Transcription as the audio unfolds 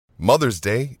Mother's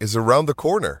Day is around the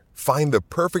corner. Find the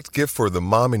perfect gift for the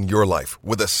mom in your life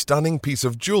with a stunning piece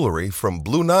of jewelry from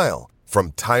Blue Nile.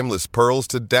 From timeless pearls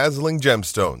to dazzling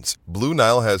gemstones, Blue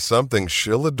Nile has something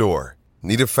she'll adore.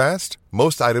 Need it fast?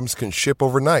 Most items can ship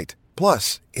overnight.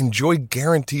 Plus, enjoy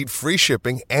guaranteed free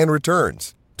shipping and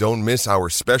returns. Don't miss our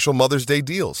special Mother's Day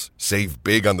deals. Save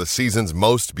big on the season's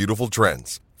most beautiful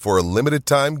trends. For a limited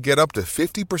time, get up to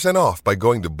 50% off by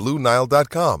going to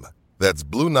BlueNile.com. That's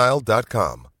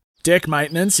BlueNile.com. Deck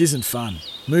maintenance isn't fun.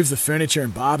 Move the furniture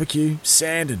and barbecue,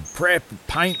 sand and prep,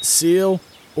 paint, seal,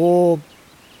 or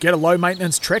get a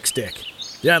low-maintenance Trex deck.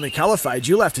 The only colour fade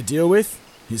you'll have to deal with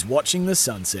is watching the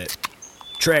sunset.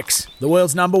 Trex, the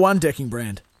world's #1 decking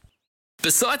brand.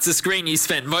 Besides the screen you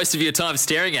spent most of your time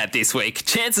staring at this week,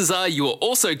 chances are you are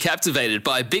also captivated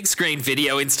by a big screen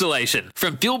video installation.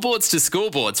 From billboards to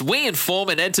scoreboards, we inform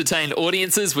and entertain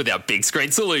audiences with our big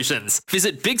screen solutions.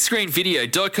 Visit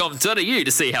bigscreenvideo.com.au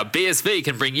to see how BSV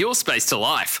can bring your space to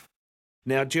life.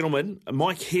 Now, gentlemen,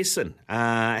 Mike Hesson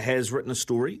has written a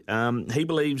story. He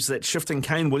believes that shifting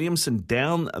Kane Williamson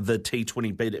down the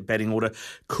T20 batting order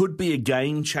could be a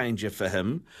game changer for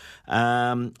him.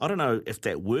 I don't know if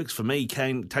that works for me.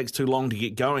 Kane takes too long to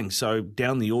get going, so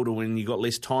down the order when you've got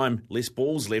less time, less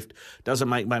balls left, doesn't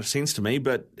make much sense to me.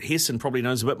 But Hesson probably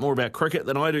knows a bit more about cricket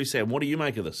than I do, Sam. What do you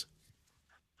make of this?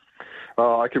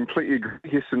 I completely agree.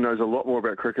 Hesson knows a lot more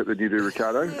about cricket than you do,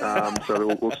 Ricardo.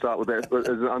 So we'll start with that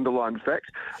as an underlined fact.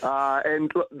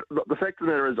 And look, the fact of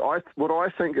the matter is, what I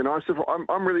think, and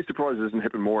I'm really surprised it doesn't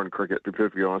happen more in cricket, to be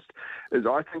perfectly honest, is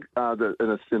I think that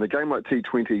in a game like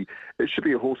T20, it should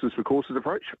be a horses for courses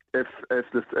approach. If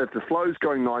the flow's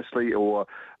going nicely, or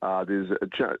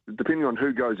depending on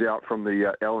who goes out from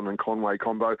the Allen and Conway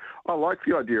combo, I like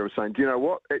the idea of saying, do you know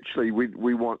what? Actually, we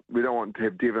don't want to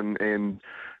have Devon and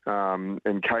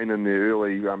Kane in the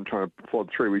early trying to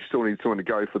plod through. We still need someone to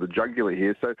go for the jugular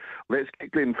here. So let's get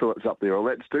Glenn Phillips up there, or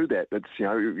let's do that. It's,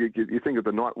 you think of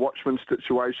the night watchman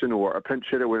situation or a pinch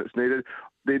hitter when it's needed.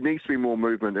 There needs to be more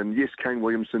movement. And yes, Kane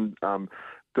Williamson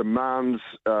demands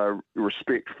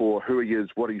respect for who he is,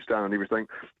 what he's done and everything.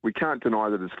 We can't deny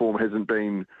that his form hasn't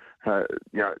been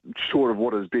short of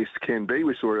what his best can be.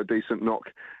 We saw a decent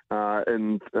knock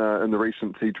in the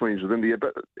recent T20s with India,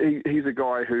 but he's a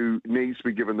guy who needs to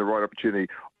be given the right opportunity.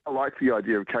 I like the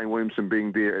idea of Kane Williamson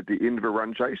being there at the end of a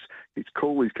run chase. He's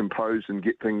cool, he's composed, and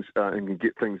can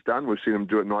get things done. We've seen him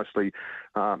do it nicely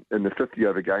in the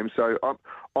 50-over game. So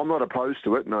I'm not opposed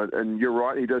to it. No, and you're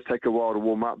right, he does take a while to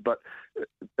warm up, but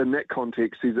in that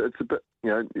context, it's a bit,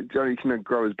 it's only can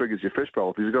grow as big as your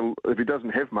fishbowl. If he doesn't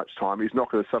have much time, he's not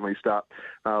going to suddenly start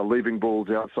leaving balls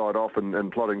outside off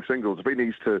and plotting singles. If he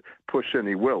needs to push in,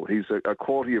 he will. He's a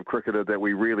quality of cricketer that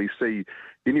we rarely see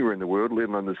anywhere in the world, let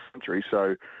alone this country.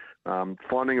 So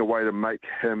finding a way to make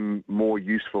him more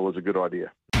useful is a good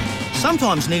idea.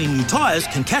 Sometimes needing new tyres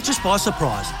can catch us by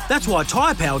surprise. That's why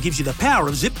Tyre Power gives you the power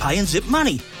of Zip Pay and Zip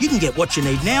Money. You can get what you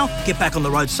need now, get back on the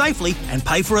road safely and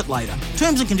pay for it later.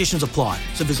 Terms and conditions apply.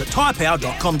 So visit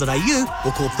tyrepower.com.au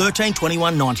or call 13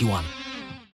 21 91.